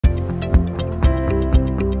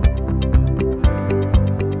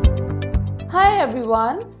Hi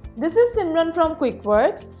everyone, this is Simran from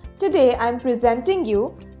QuickWorks. Today I am presenting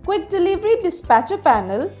you Quick Delivery Dispatcher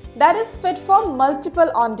Panel that is fit for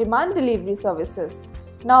multiple on-demand delivery services.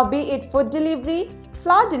 Now be it food delivery,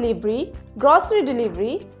 flower delivery, grocery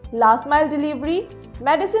delivery, last mile delivery,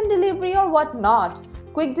 medicine delivery or whatnot,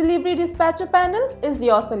 Quick Delivery Dispatcher Panel is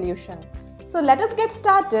your solution. So let us get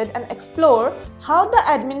started and explore how the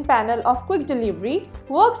admin panel of Quick Delivery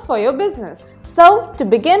works for your business. So to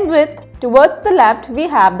begin with, towards the left we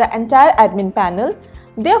have the entire admin panel.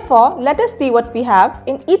 Therefore, let us see what we have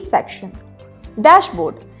in each section.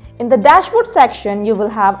 Dashboard. In the dashboard section, you will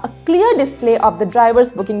have a clear display of the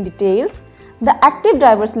driver's booking details, the active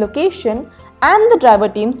driver's location and the driver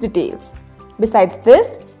team's details. Besides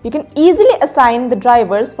this, you can easily assign the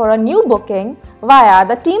drivers for a new booking via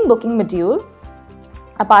the team booking module.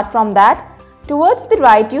 Apart from that, towards the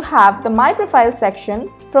right you have the My Profile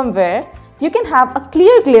section from where you can have a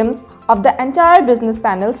clear glimpse of the entire business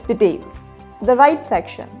panel's details. The right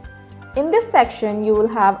section. In this section, you will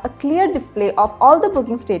have a clear display of all the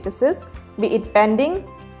booking statuses, be it pending,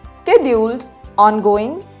 scheduled,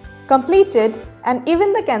 ongoing, completed, and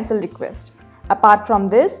even the cancel request. Apart from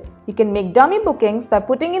this, you can make dummy bookings by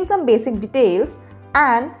putting in some basic details,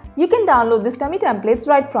 and you can download these dummy templates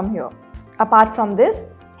right from here. Apart from this,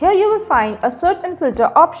 here you will find a search and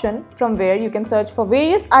filter option from where you can search for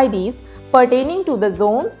various IDs pertaining to the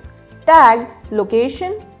zones, tags,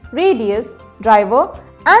 location, radius, driver,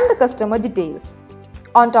 and the customer details.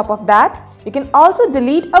 On top of that, you can also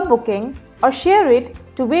delete a booking or share it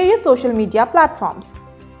to various social media platforms.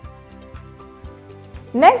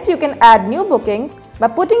 Next, you can add new bookings by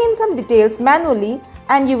putting in some details manually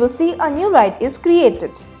and you will see a new ride is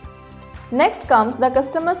created. Next comes the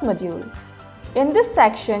customers module. In this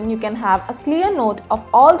section, you can have a clear note of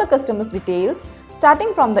all the customers details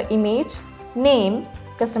starting from the image, name,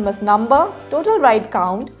 customer's number, total ride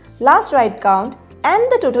count, last ride count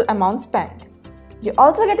and the total amount spent. You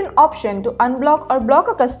also get an option to unblock or block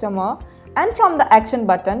a customer, and from the action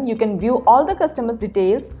button you can view all the customers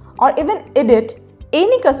details or even edit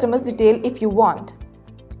any customer's detail if you want.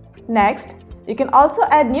 Next, you can also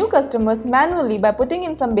add new customers manually by putting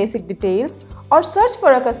in some basic details or search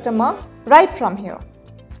for a customer right from here.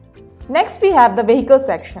 Next, we have the vehicle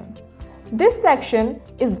section. This section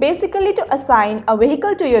is basically to assign a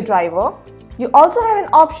vehicle to your driver. You also have an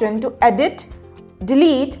option to edit,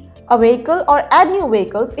 delete a vehicle or add new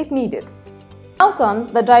vehicles if needed. Now comes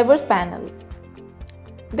the drivers panel.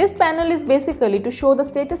 This panel is basically to show the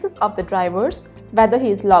statuses of the drivers, whether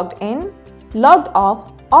he is logged in, logged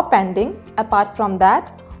off or pending. Apart from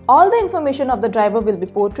that, all the information of the driver will be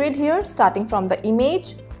portrayed here starting from the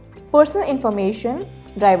image, personal information,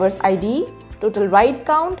 driver's ID, total ride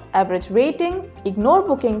count, average rating, ignore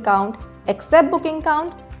booking count, accept booking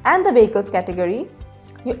count and the vehicles category.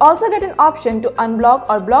 You also get an option to unblock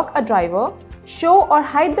or block a driver, show or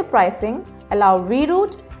hide the pricing, allow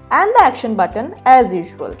reroute and the action button as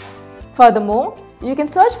usual. Furthermore, you can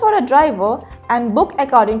search for a driver and book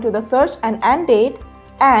according to the search and end date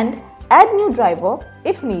and add new driver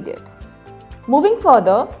if needed. Moving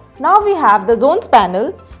further, now we have the zones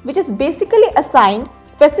panel, which is basically assigned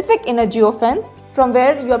specific in a geofence from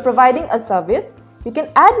where you are providing a service. You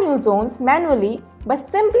can add new zones manually by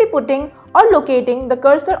simply putting or locating the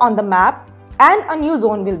cursor on the map and a new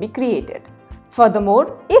zone will be created.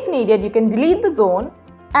 Furthermore, if needed, you can delete the zone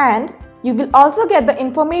and you will also get the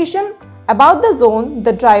information about the zone,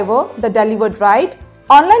 the driver, the delivered ride,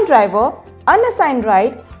 online driver, unassigned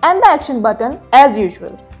ride and the action button as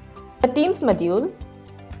usual. The teams module.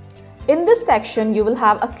 In this section, you will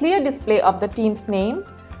have a clear display of the team's name,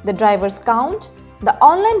 the driver's count, the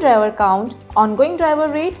online driver count, ongoing driver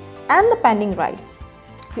rate and the pending rides.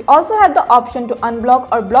 You also have the option to unblock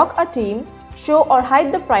or block a team, show or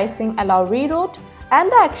hide the pricing, allow reroute and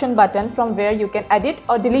the action button from where you can edit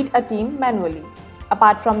or delete a team manually.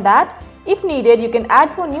 Apart from that, if needed, you can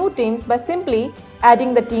add for new teams by simply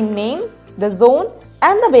adding the team name, the zone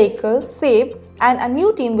and the vehicle, save and a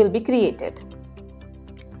new team will be created.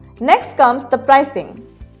 Next comes the pricing.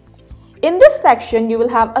 In this section, you will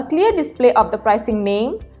have a clear display of the pricing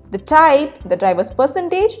name, the type, the driver's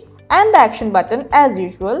percentage and the action button as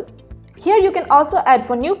usual. Here you can also add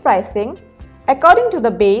for new pricing according to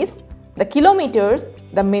the base, the kilometers,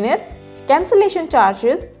 the minutes, cancellation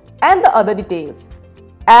charges and the other details.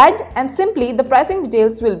 Add and simply the pricing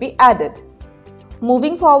details will be added.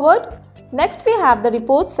 Moving forward, next we have the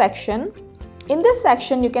reports section. In this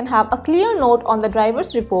section, you can have a clear note on the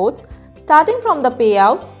driver's reports starting from the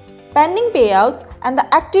payouts, pending payouts and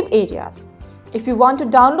the active areas. If you want to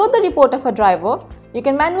download the report of a driver, you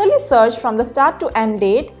can manually search from the start to end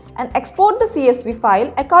date and export the CSV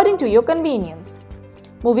file according to your convenience.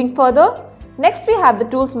 Moving further, next we have the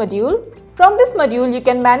Tools module. From this module, you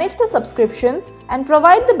can manage the subscriptions and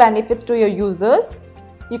provide the benefits to your users.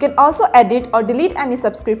 You can also edit or delete any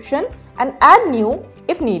subscription and add new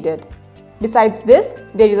if needed. Besides this,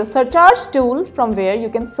 there is a surcharge tool from where you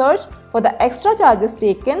can search for the extra charges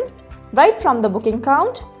taken right from the booking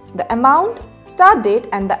count, the amount, start date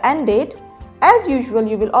and the end date. As usual,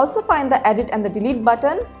 you will also find the edit and the delete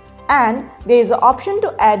button, and there is an option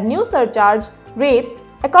to add new surcharge rates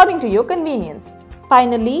according to your convenience.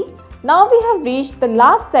 Finally, now we have reached the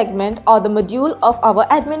last segment or the module of our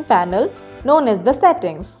admin panel known as the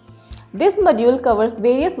settings. This module covers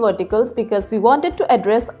various verticals because we wanted to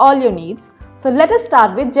address all your needs. So let us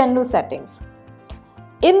start with general settings.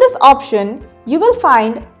 In this option, you will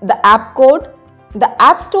find the app code, the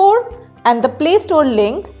App Store and the Play Store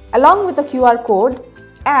link along with the QR code,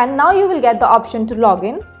 and now you will get the option to log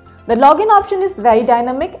in. The login option is very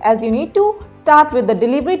dynamic as you need to start with the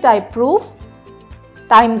delivery type proof,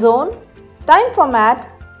 time zone, time format,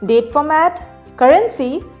 date format,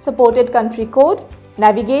 currency, supported country code,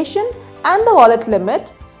 navigation and the wallet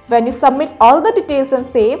limit. When you submit all the details and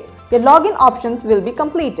save, your login options will be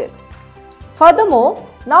completed. Furthermore,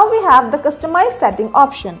 now we have the customized setting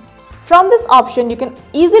option. From this option, you can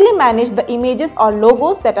easily manage the images or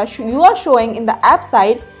logos that you are showing in the app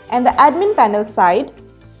side and the admin panel side.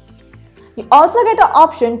 You also get an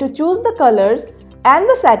option to choose the colors and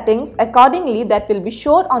the settings accordingly that will be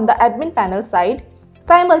shown on the admin panel side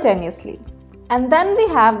simultaneously. And then we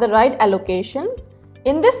have the ride allocation.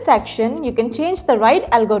 In this section, you can change the ride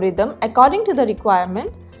algorithm according to the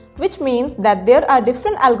requirement, which means that there are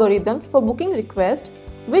different algorithms for booking requests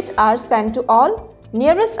which are sent to all,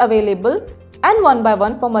 nearest available and one by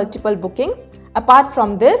one for multiple bookings. Apart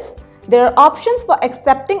from this, there are options for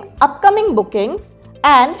accepting upcoming bookings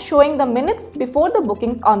and showing the minutes before the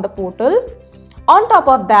bookings on the portal. On top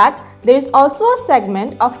of that, there is also a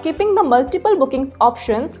segment of keeping the multiple bookings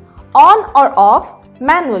options on or off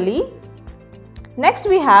manually. Next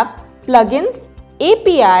we have plugins,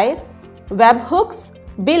 APIs, webhooks,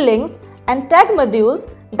 billings and tag modules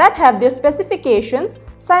that have their specifications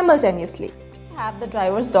simultaneously. We have the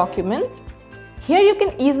driver's documents. Here you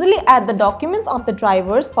can easily add the documents of the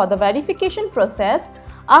drivers for the verification process.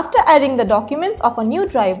 After adding the documents of a new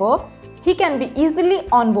driver, he can be easily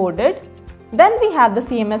onboarded. Then we have the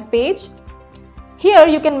CMS page. Here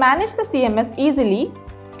you can manage the CMS easily.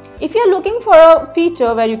 If you are looking for a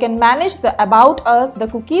feature where you can manage the About Us, the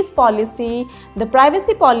cookies policy, the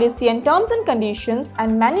privacy policy and terms and conditions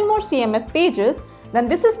and many more CMS pages, then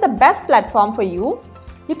this is the best platform for you.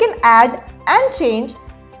 You can add and change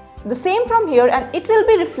the same from here and it will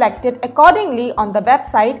be reflected accordingly on the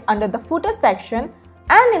website under the footer section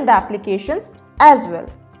and in the applications as well.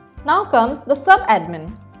 Now comes the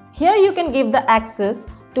sub-admin. Here you can give the access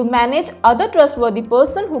to manage other trustworthy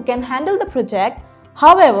person who can handle the project.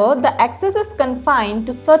 However, the access is confined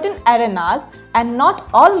to certain arenas and not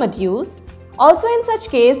all modules. Also in such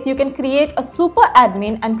case, you can create a super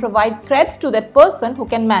admin and provide creds to that person who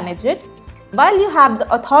can manage it, while you have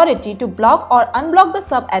the authority to block or unblock the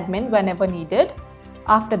sub-admin whenever needed.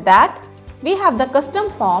 After that, we have the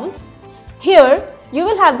custom forms. Here, you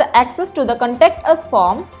will have the access to the Contact Us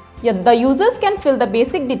form. The users can fill the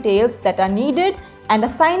basic details that are needed and a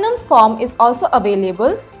sign-up form is also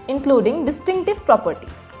available, including distinctive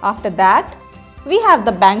properties. After that, we have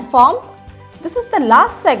the bank forms. This is the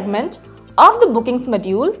last segment of the bookings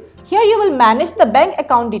module. Here you will manage the bank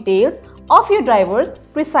account details of your drivers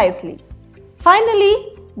precisely.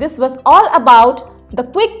 Finally, this was all about the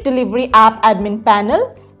quick delivery app admin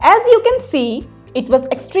panel. As you can see, it was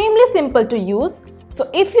extremely simple to use. So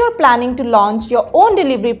if you are planning to launch your own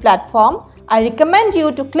delivery platform, I recommend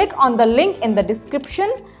you to click on the link in the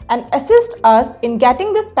description and assist us in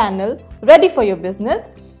getting this panel ready for your business.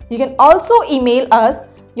 You can also email us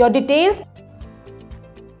your details